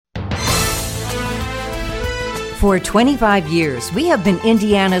For 25 years, we have been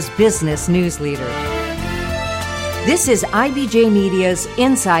Indiana's business news leader. This is IBJ Media's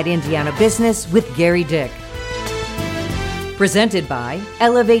Inside Indiana Business with Gary Dick. Presented by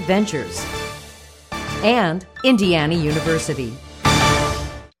Elevate Ventures and Indiana University.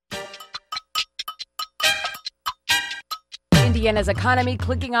 Indiana's economy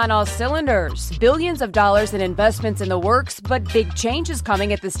clicking on all cylinders. Billions of dollars in investments in the works, but big changes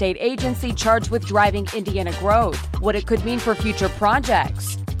coming at the state agency charged with driving Indiana growth. What it could mean for future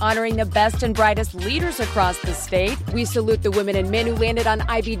projects. Honoring the best and brightest leaders across the state, we salute the women and men who landed on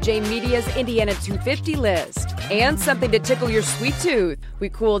IBJ Media's Indiana 250 list. And something to tickle your sweet tooth. We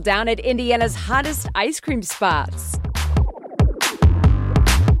cool down at Indiana's hottest ice cream spots.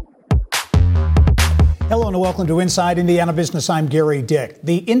 Hello and welcome to Inside Indiana Business. I'm Gary Dick.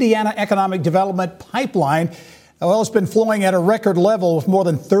 The Indiana Economic Development Pipeline, it's been flowing at a record level with more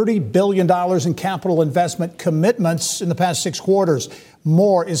than $30 billion in capital investment commitments in the past 6 quarters.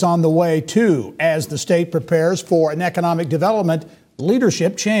 More is on the way, too, as the state prepares for an economic development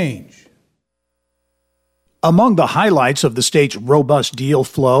leadership change. Among the highlights of the state's robust deal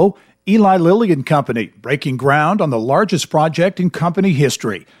flow, Eli Lilly and Company breaking ground on the largest project in company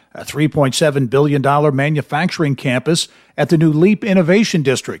history, a $3.7 billion manufacturing campus at the new Leap Innovation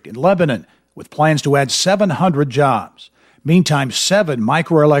District in Lebanon, with plans to add 700 jobs. Meantime, 7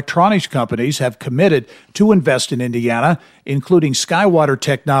 microelectronics companies have committed to invest in Indiana, including Skywater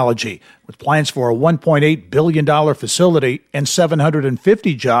Technology, with plans for a $1.8 billion facility and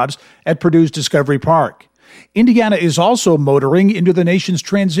 750 jobs at Purdue's Discovery Park. Indiana is also motoring into the nation's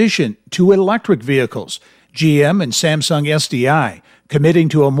transition to electric vehicles. GM and Samsung SDI committing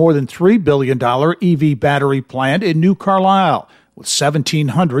to a more than $3 billion EV battery plant in New Carlisle with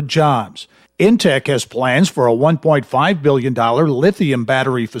 1,700 jobs. Intech has plans for a $1.5 billion lithium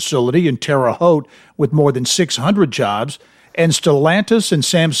battery facility in Terre Haute with more than 600 jobs, and Stellantis and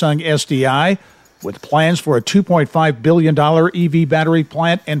Samsung SDI with plans for a $2.5 billion EV battery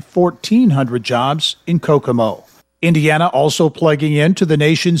plant and 1,400 jobs in Kokomo. Indiana also plugging into the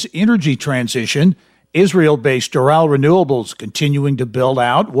nation's energy transition. Israel-based Doral Renewables continuing to build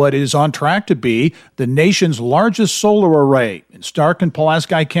out what is on track to be the nation's largest solar array in Stark and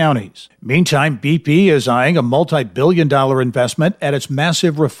Pulaski counties. Meantime, BP is eyeing a multi-billion-dollar investment at its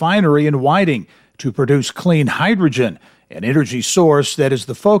massive refinery in Whiting to produce clean hydrogen, an energy source that is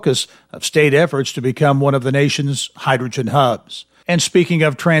the focus of state efforts to become one of the nation's hydrogen hubs. And speaking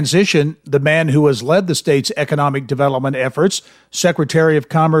of transition, the man who has led the state's economic development efforts, Secretary of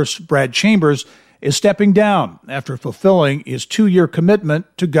Commerce Brad Chambers, is stepping down after fulfilling his 2-year commitment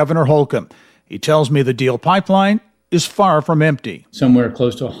to Governor Holcomb. He tells me the deal pipeline is far from empty. Somewhere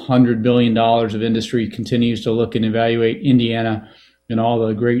close to $100 billion of industry continues to look and evaluate Indiana and all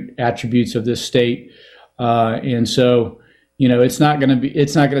the great attributes of this state. And so, it's not going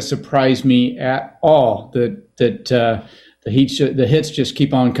to surprise me at all that the hits just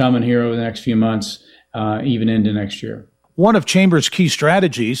keep on coming here over the next few months, even into next year. One of Chambers' key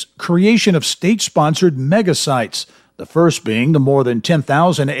strategies, creation of state-sponsored mega sites, the first being the more than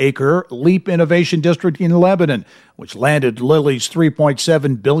 10,000-acre Leap Innovation District in Lebanon, which landed Lilly's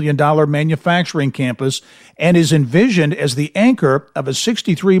 $3.7 billion manufacturing campus and is envisioned as the anchor of a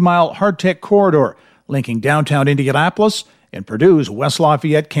 63-mile hard-tech corridor linking downtown Indianapolis and Purdue's West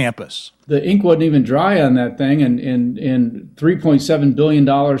Lafayette campus. The ink wasn't even dry on that thing, and $3.7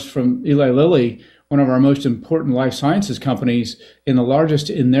 billion from Eli Lilly, one of our most important life sciences companies and the largest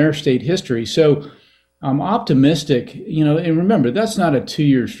in their state history. So I'm optimistic, and remember, that's not a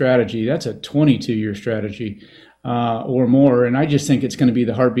 2-year strategy. That's a 22-year strategy or more. And I just think it's going to be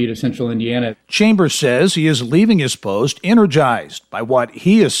the heartbeat of central Indiana. Chambers says he is leaving his post energized by what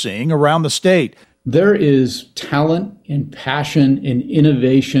he is seeing around the state. There is talent and passion and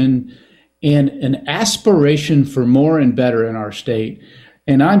innovation and an aspiration for more and better in our state.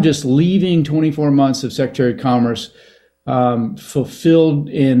 And I'm just leaving 24 months of Secretary of Commerce fulfilled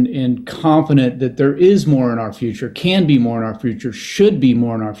and confident that there is more in our future, can be more in our future, should be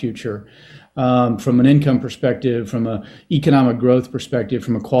more in our future, from an income perspective, from an economic growth perspective,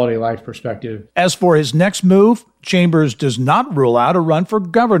 from a quality of life perspective. As for his next move, Chambers does not rule out a run for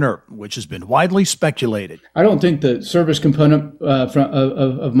governor, which has been widely speculated. I don't think the service component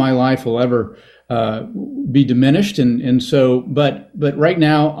of my life will ever be diminished, and so, but right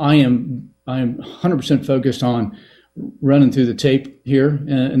now I am 100% focused on running through the tape here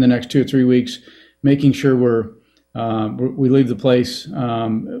in the next 2 or 3 weeks, making sure we leave the place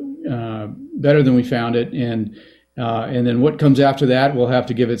better than we found it, and then what comes after that, we'll have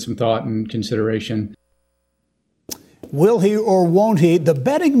to give it some thought and consideration. Will he or won't he? The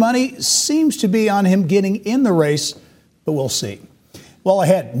betting money seems to be on him getting in the race, but we'll see. Well,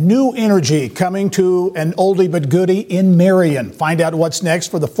 ahead, new energy coming to an oldie but goodie in Marion. Find out what's next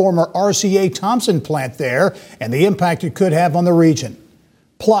for the former RCA Thompson plant there and the impact it could have on the region.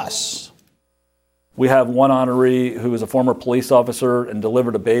 Plus, we have one honoree who is a former police officer and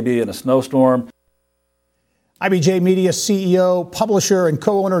delivered a baby in a snowstorm. IBJ Media CEO, publisher, and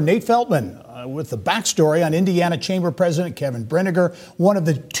co-owner Nate Feldman with the backstory on Indiana Chamber President Kevin Brinegar, one of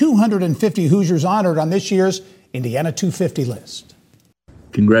the 250 Hoosiers honored on this year's Indiana 250 list.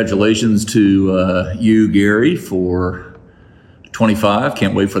 Congratulations to you, Gary, for 25.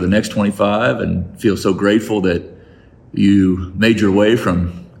 Can't wait for the next 25 and feel so grateful that you made your way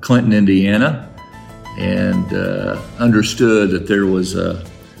from Clinton, Indiana, and understood that there was a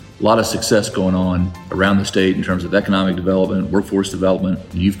lot of success going on around the state in terms of economic development, workforce development.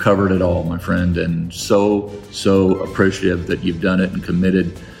 You've covered it all, my friend, and so appreciative that you've done it and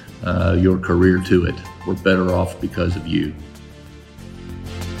committed your career to it. We're better off because of you.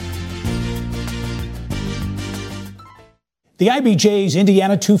 The IBJ's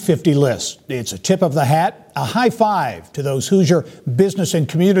Indiana 250 list. It's a tip of the hat, a high five to those Hoosier business and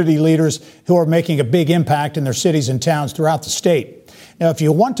community leaders who are making a big impact in their cities and towns throughout the state. Now, if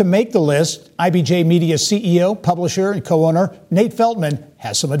you want to make the list, IBJ Media CEO, publisher, and co-owner Nate Feldman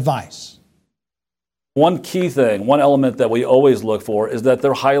has some advice. One key thing, one element that we always look for is that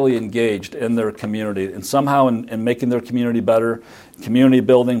they're highly engaged in their community and somehow in making their community better, community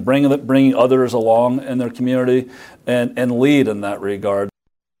building, bringing others along in their community and lead in that regard.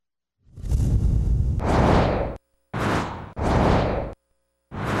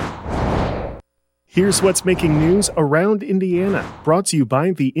 Here's what's making news around Indiana, brought to you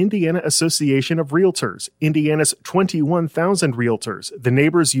by the Indiana Association of Realtors, Indiana's 21,000 realtors, the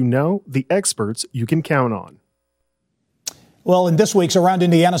neighbors you know, the experts you can count on. Well, in this week's Around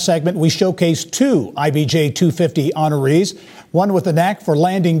Indiana segment, we showcase two IBJ 250 honorees, one with a knack for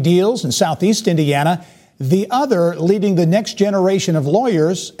landing deals in Southeast Indiana, the other leading the next generation of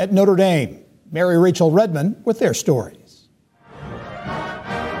lawyers at Notre Dame. Mary Rachel Redmond with their story.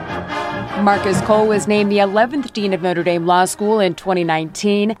 Marcus Cole was named the 11th Dean of Notre Dame Law School in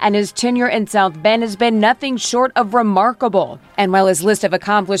 2019, and his tenure in South Bend has been nothing short of remarkable. And while his list of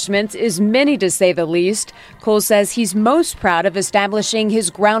accomplishments is many to say the least, Cole says he's most proud of establishing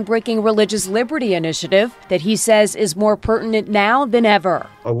his groundbreaking religious liberty initiative that he says is more pertinent now than ever.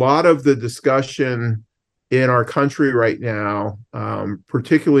 A lot of the discussion in our country right now,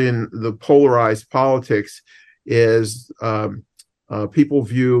 particularly in the polarized politics, is people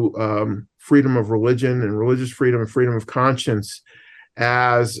view freedom of religion and religious freedom and freedom of conscience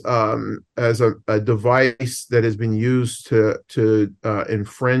as a device that has been used to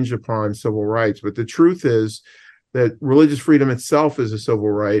infringe upon civil rights. But the truth is that religious freedom itself is a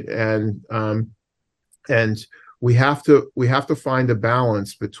civil right, and we have to find a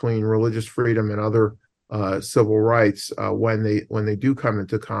balance between religious freedom and other civil rights when they do come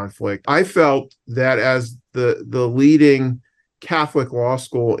into conflict. I felt that as the leading Catholic law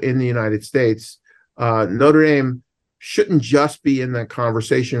school in the United States, Notre Dame shouldn't just be in that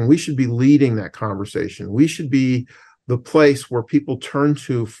conversation. We should be leading that conversation. We should be the place where people turn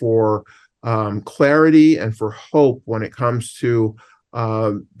to for clarity and for hope when it comes to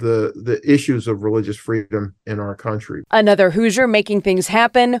the issues of religious freedom in our country. Another Hoosier making things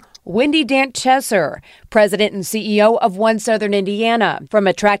happen, Wendy Dant Chesser, president and CEO of One Southern Indiana. From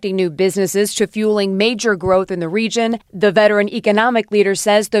attracting new businesses to fueling major growth in the region, the veteran economic leader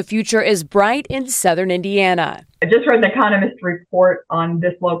says the future is bright in Southern Indiana. I just read the Economist report on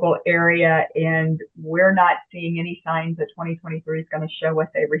this local area, and we're not seeing any signs that 2023 is going to show us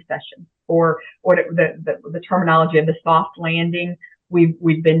a recession, or what the terminology of the soft landing.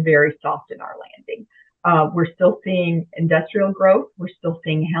 We've been very soft in our landing. We're still seeing industrial growth. We're still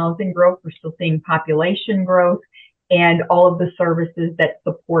seeing housing growth. We're still seeing population growth, and all of the services that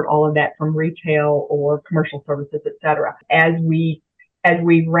support all of that, from retail or commercial services, et cetera. As we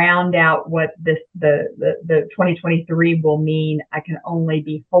round out what the 2023 will mean, I can only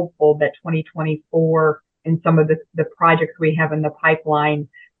be hopeful that 2024 and some of the projects we have in the pipeline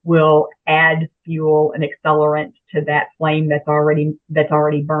will add fuel and accelerant to that flame that's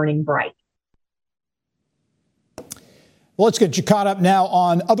already burning bright. Well, let's get you caught up now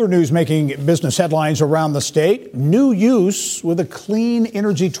on other news making business headlines around the state. New use with a clean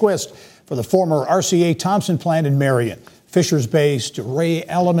energy twist for the former RCA Thompson plant in Marion. Fishers-based Ray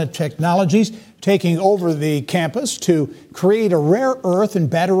Element Technologies taking over the campus to create a rare earth and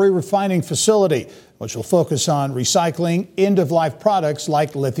battery refining facility, which will focus on recycling end-of-life products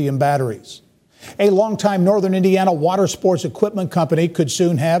like lithium batteries. A longtime Northern Indiana water sports equipment company could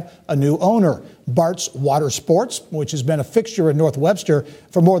soon have a new owner. Bart's Water Sports, which has been a fixture in North Webster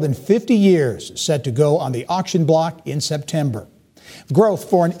for more than 50 years, is set to go on the auction block in September. Growth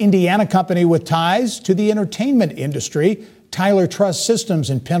for an Indiana company with ties to the entertainment industry. Tyler Truss Systems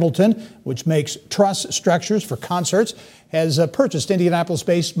in Pendleton, which makes truss structures for concerts, has purchased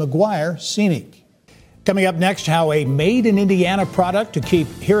Indianapolis-based McGuire Scenic. Coming up next, how a made-in-Indiana product to keep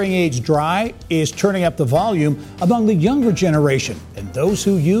hearing aids dry is turning up the volume among the younger generation and those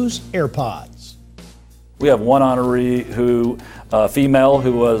who use AirPods. We have one honoree female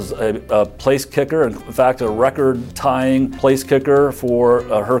who was a place kicker, in fact, a record-tying place kicker for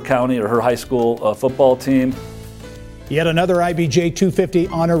her county or her high school football team. Yet another IBJ 250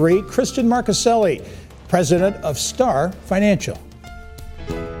 honoree, Kristen Marcaselli, president of Star Financial.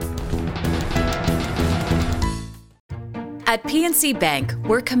 At PNC Bank,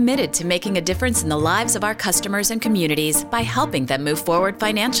 we're committed to making a difference in the lives of our customers and communities by helping them move forward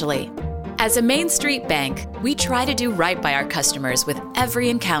financially. As a Main Street bank, we try to do right by our customers with every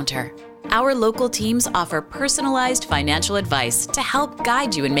encounter. Our local teams offer personalized financial advice to help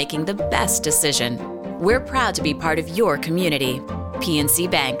guide you in making the best decision. We're proud to be part of your community.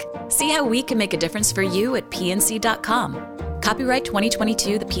 PNC Bank. See how we can make a difference for you at pnc.com. Copyright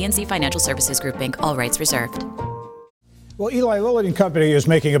 2022, the PNC Financial Services Group, Inc., all rights reserved. Well, Eli Lilly and Company is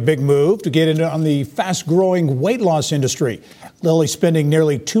making a big move to get in on the fast-growing weight loss industry. Lilly spending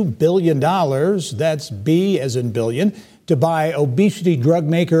nearly $2 billion, that's B as in billion, to buy obesity drug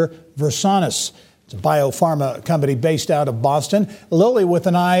maker Versanis. It's a biopharma company based out of Boston. Lilly with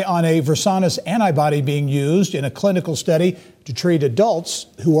an eye on a Versanis antibody being used in a clinical study to treat adults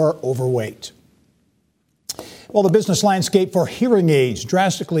who are overweight. Well, the business landscape for hearing aids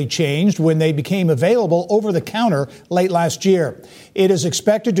drastically changed when they became available over the counter late last year. It is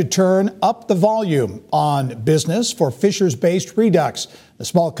expected to turn up the volume on business for Fishers-based Redux. The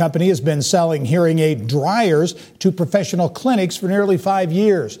small company has been selling hearing aid dryers to professional clinics for nearly 5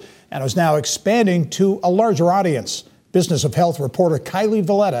 years and is now expanding to a larger audience. Business of Health reporter Kylie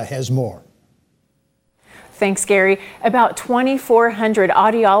Valletta has more. Thanks, Gary. About 2,400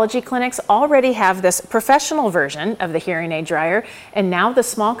 audiology clinics already have this professional version of the hearing aid dryer, and now the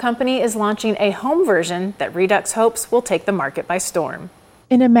small company is launching a home version that Redux hopes will take the market by storm.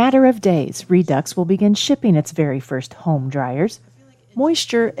 In a matter of days, Redux will begin shipping its very first home dryers.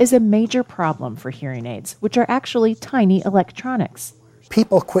 Moisture is a major problem for hearing aids, which are actually tiny electronics.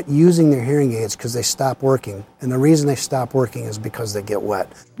 People quit using their hearing aids because they stop working, and the reason they stop working is because they get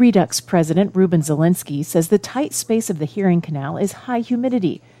wet. Redux president Ruben Zielinski says the tight space of the hearing canal is high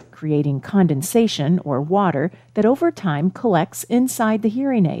humidity, creating condensation or water that over time collects inside the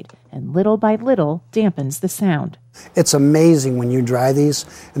hearing aid and little by little dampens the sound. It's amazing when you dry these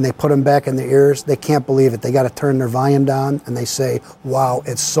and they put them back in their ears, they can't believe it. They got to turn their volume down and they say, wow,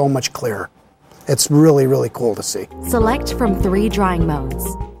 it's so much clearer. It's really, really cool to see. Select from 3 drying modes.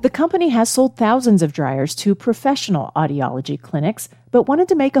 The company has sold thousands of dryers to professional audiology clinics, but wanted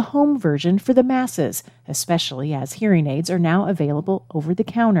to make a home version for the masses, especially as hearing aids are now available over the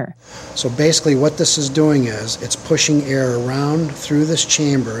counter. So basically what this is doing is it's pushing air around through this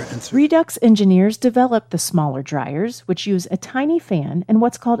chamber. Redux engineers developed the smaller dryers, which use a tiny fan and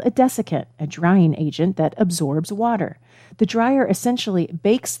what's called a desiccant, a drying agent that absorbs water. The dryer essentially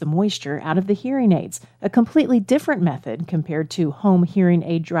bakes the moisture out of the hearing aids, a completely different method compared to home hearing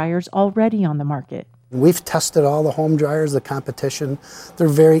aid dryers already on the market. We've tested all the home dryers, the competition. They're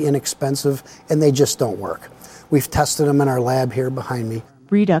very inexpensive and they just don't work. We've tested them in our lab here behind me.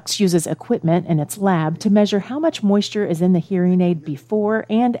 Redux uses equipment in its lab to measure how much moisture is in the hearing aid before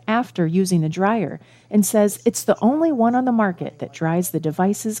and after using the dryer, and says it's the only one on the market that dries the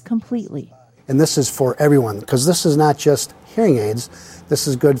devices completely. And this is for everyone, because this is not just hearing aids. This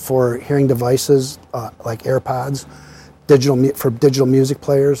is good for hearing devices like AirPods, for digital music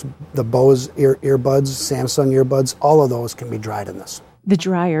players, the Bose earbuds, Samsung earbuds, all of those can be dried in this. The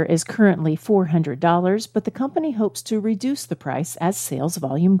dryer is currently $400, but the company hopes to reduce the price as sales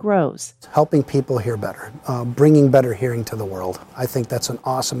volume grows. Helping people hear better, bringing better hearing to the world. I think that's an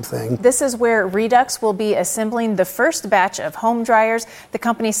awesome thing. This is where Redux will be assembling the first batch of home dryers. The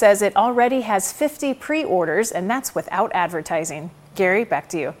company says it already has 50 pre-orders, and that's without advertising. Gary, back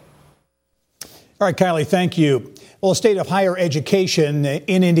to you. All right, Kylie, thank you. Well, a state of higher education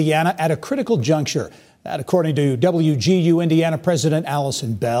in Indiana at a critical juncture. That, according to WGU Indiana President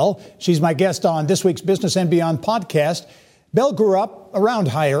Allison Bell. She's my guest on this week's Business and Beyond podcast. Bell grew up around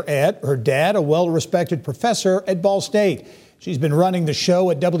higher ed. Her dad, a well-respected professor at Ball State. She's been running the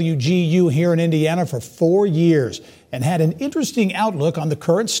show at WGU here in Indiana for 4 years and had an interesting outlook on the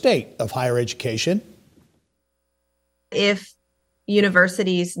current state of higher education. If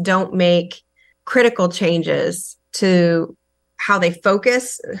universities don't make critical changes to how they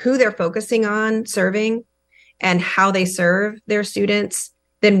focus, who they're focusing on serving, and how they serve their students,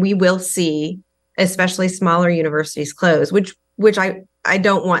 then we will see, especially smaller universities, close, which I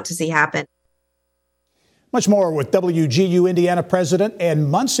don't want to see happen. Much more with WGU Indiana President and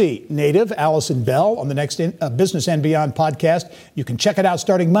Muncie native Allison Bell on the next Business and Beyond podcast. You can check it out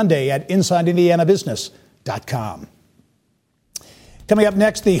starting Monday at InsideIndianaBusiness.com. Coming up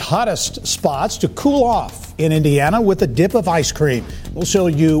next, the hottest spots to cool off in Indiana with a dip of ice cream. We'll show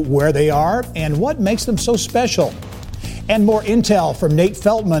you where they are and what makes them so special. And more intel from Nate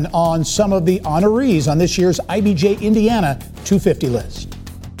Feltman on some of the honorees on this year's IBJ Indiana 250 list.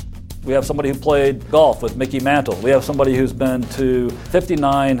 We have somebody who played golf with Mickey Mantle. We have somebody who's been to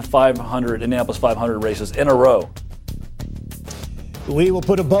 59 500 Indianapolis 500 races in a row. We will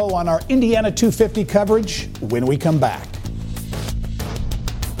put a bow on our Indiana 250 coverage when we come back.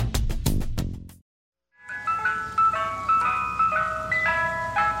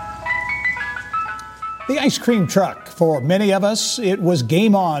 The ice cream truck. For many of us, it was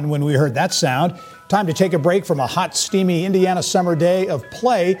game on when we heard that sound. Time to take a break from a hot, steamy Indiana summer day of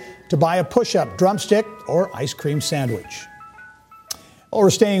play to buy a push-up drumstick or ice cream sandwich. Well, we're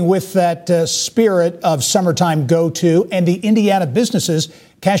staying with that spirit of summertime go-to and the Indiana businesses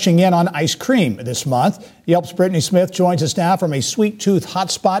cashing in on ice cream this month. Yelp's Brittany Smith joins us now from a Sweet Tooth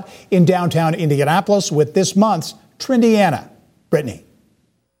hotspot in downtown Indianapolis with this month's Trendiana. Brittany.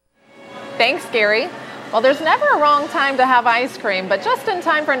 Thanks, Gary. Well, there's never a wrong time to have ice cream, but just in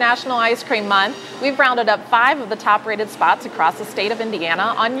time for National Ice Cream Month, we've rounded up 5 of the top-rated spots across the state of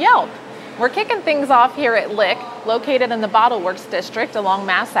Indiana on Yelp. We're kicking things off here at Lick, located in the Bottle Works district along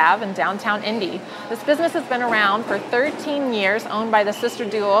Mass Ave in downtown Indy. This business has been around for 13 years, owned by the sister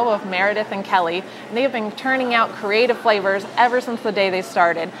duo of Meredith and Kelly, and they have been turning out creative flavors ever since the day they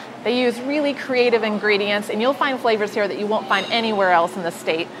started. They use really creative ingredients, and you'll find flavors here that you won't find anywhere else in the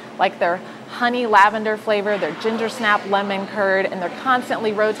state, like their honey lavender flavor, their ginger snap lemon curd, and they're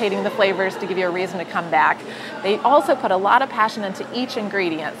constantly rotating the flavors to give you a reason to come back. They also put a lot of passion into each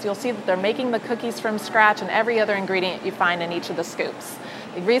ingredient. So you'll see that they're making the cookies from scratch and every other ingredient you find in each of the scoops.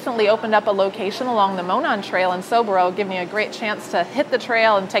 They recently opened up a location along the Monon Trail in Soboro, giving you a great chance to hit the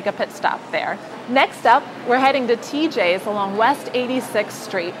trail and take a pit stop there. Next up, we're heading to TJ's along West 86th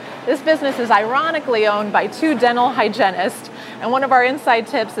Street. This business is ironically owned by 2 dental hygienists. And one of our inside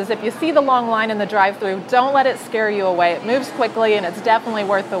tips is if you see the long line in the drive-thru, don't let it scare you away. It moves quickly and it's definitely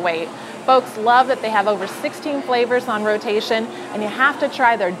worth the wait. Folks love that they have over 16 flavors on rotation, and you have to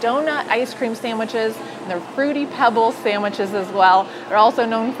try their donut ice cream sandwiches and their fruity pebbles sandwiches as well. They're also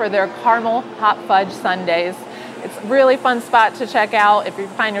known for their caramel hot fudge sundaes. It's a really fun spot to check out if you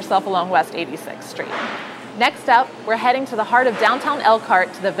find yourself along West 86th Street. Next up, we're heading to the heart of downtown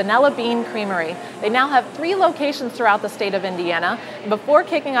Elkhart to the Vanilla Bean Creamery. They now have 3 locations throughout the state of Indiana. And before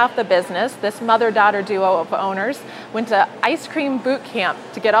kicking off the business, this mother-daughter duo of owners went to ice cream boot camp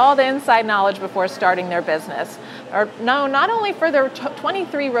to get all the inside knowledge before starting their business. They're known not only for their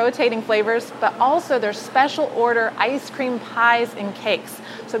 23 rotating flavors, but also their special order ice cream pies and cakes.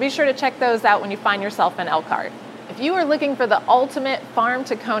 So be sure to check those out when you find yourself in Elkhart. If you are looking for the ultimate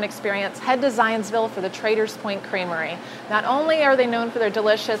farm-to-cone experience, head to Zionsville for the Traders Point Creamery. Not only are they known for their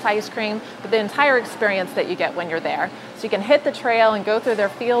delicious ice cream, but the entire experience that you get when you're there. So you can hit the trail and go through their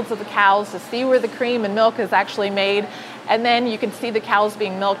fields of the cows to see where the cream and milk is actually made. And then you can see the cows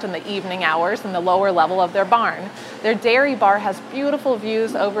being milked in the evening hours in the lower level of their barn. Their dairy bar has beautiful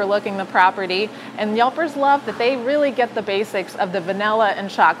views overlooking the property, and Yelpers love that they really get the basics of the vanilla and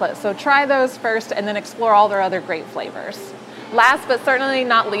chocolate. So try those first and then explore all their other great flavors. Last but certainly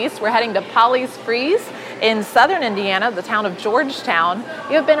not least, we're heading to Polly's Freeze in southern Indiana, the town of Georgetown.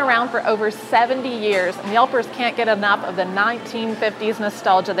 You have been around for over 70 years, and Yelpers can't get enough of the 1950s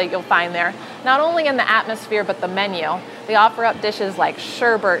nostalgia that you'll find there, not only in the atmosphere, but the menu. They offer up dishes like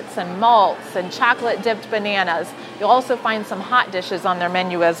sherbets and malts and chocolate-dipped bananas. You'll also find some hot dishes on their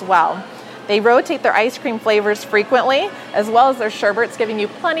menu as well. They rotate their ice cream flavors frequently, as well as their sherbets, giving you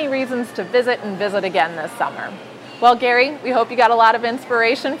plenty reasons to visit and visit again this summer. Well, Gary, we hope you got a lot of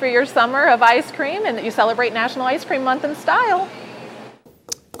inspiration for your summer of ice cream and that you celebrate National Ice Cream Month in style.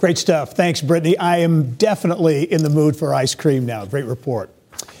 Great stuff. Thanks, Brittany. I am definitely in the mood for ice cream now. Great report.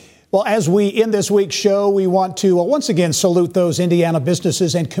 Well, as we end this week's show, we want to once again salute those Indiana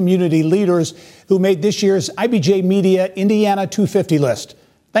businesses and community leaders who made this year's IBJ Media Indiana 250 list.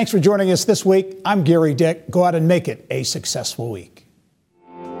 Thanks for joining us this week. I'm Gary Dick. Go out and make it a successful week.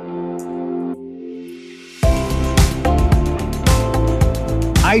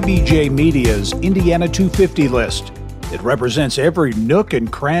 IBJ Media's Indiana 250 list. It represents every nook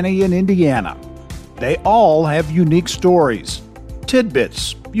and cranny in Indiana. They all have unique stories,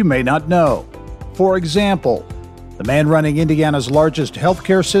 tidbits you may not know. For example, the man running Indiana's largest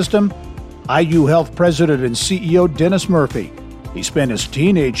healthcare system, IU Health President and CEO Dennis Murphy. He spent his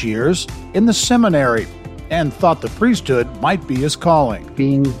teenage years in the seminary and thought the priesthood might be his calling.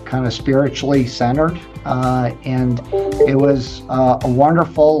 Being kind of spiritually centered, and it was a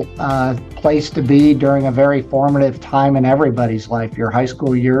wonderful place to be during a very formative time in everybody's life. Your high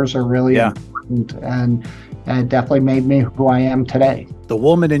school years are really important, and it definitely made me who I am today. The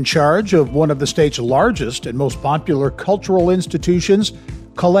woman in charge of one of the state's largest and most popular cultural institutions,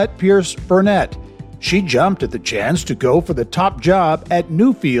 Colette Pierce Burnett. She jumped at the chance to go for the top job at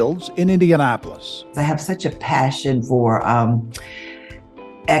Newfields in Indianapolis. I have such a passion for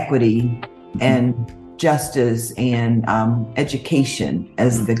equity and justice and education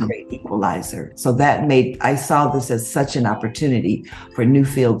as the great equalizer. So I saw this as such an opportunity for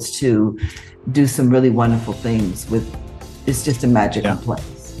Newfields to do some really wonderful things it's just a magical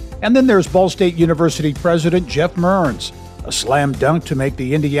place. And then there's Ball State University President Jeff Mearns, a slam dunk to make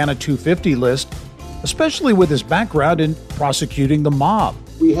the Indiana 250 list, especially with his background in prosecuting the mob.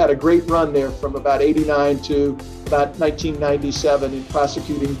 We had a great run there from about 89 to about 1997 in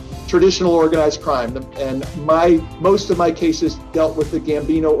prosecuting traditional organized crime. And most of my cases dealt with the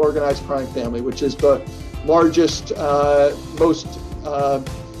Gambino organized crime family, which is the largest, most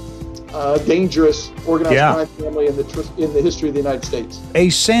dangerous organized crime family in the history of the United States.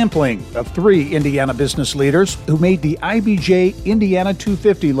 A sampling of 3 Indiana business leaders who made the IBJ Indiana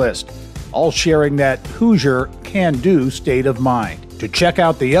 250 list, all sharing that Hoosier can-do state of mind. To check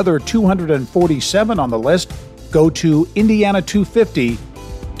out the other 247 on the list, go to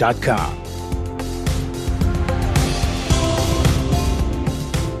indiana250.com.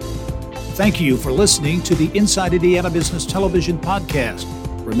 Thank you for listening to the Inside Indiana Business Television podcast.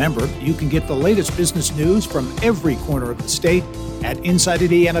 Remember, you can get the latest business news from every corner of the state at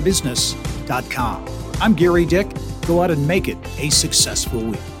InsideIndianaBusiness.com. I'm Gary Dick. Go out and make it a successful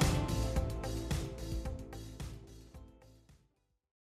week.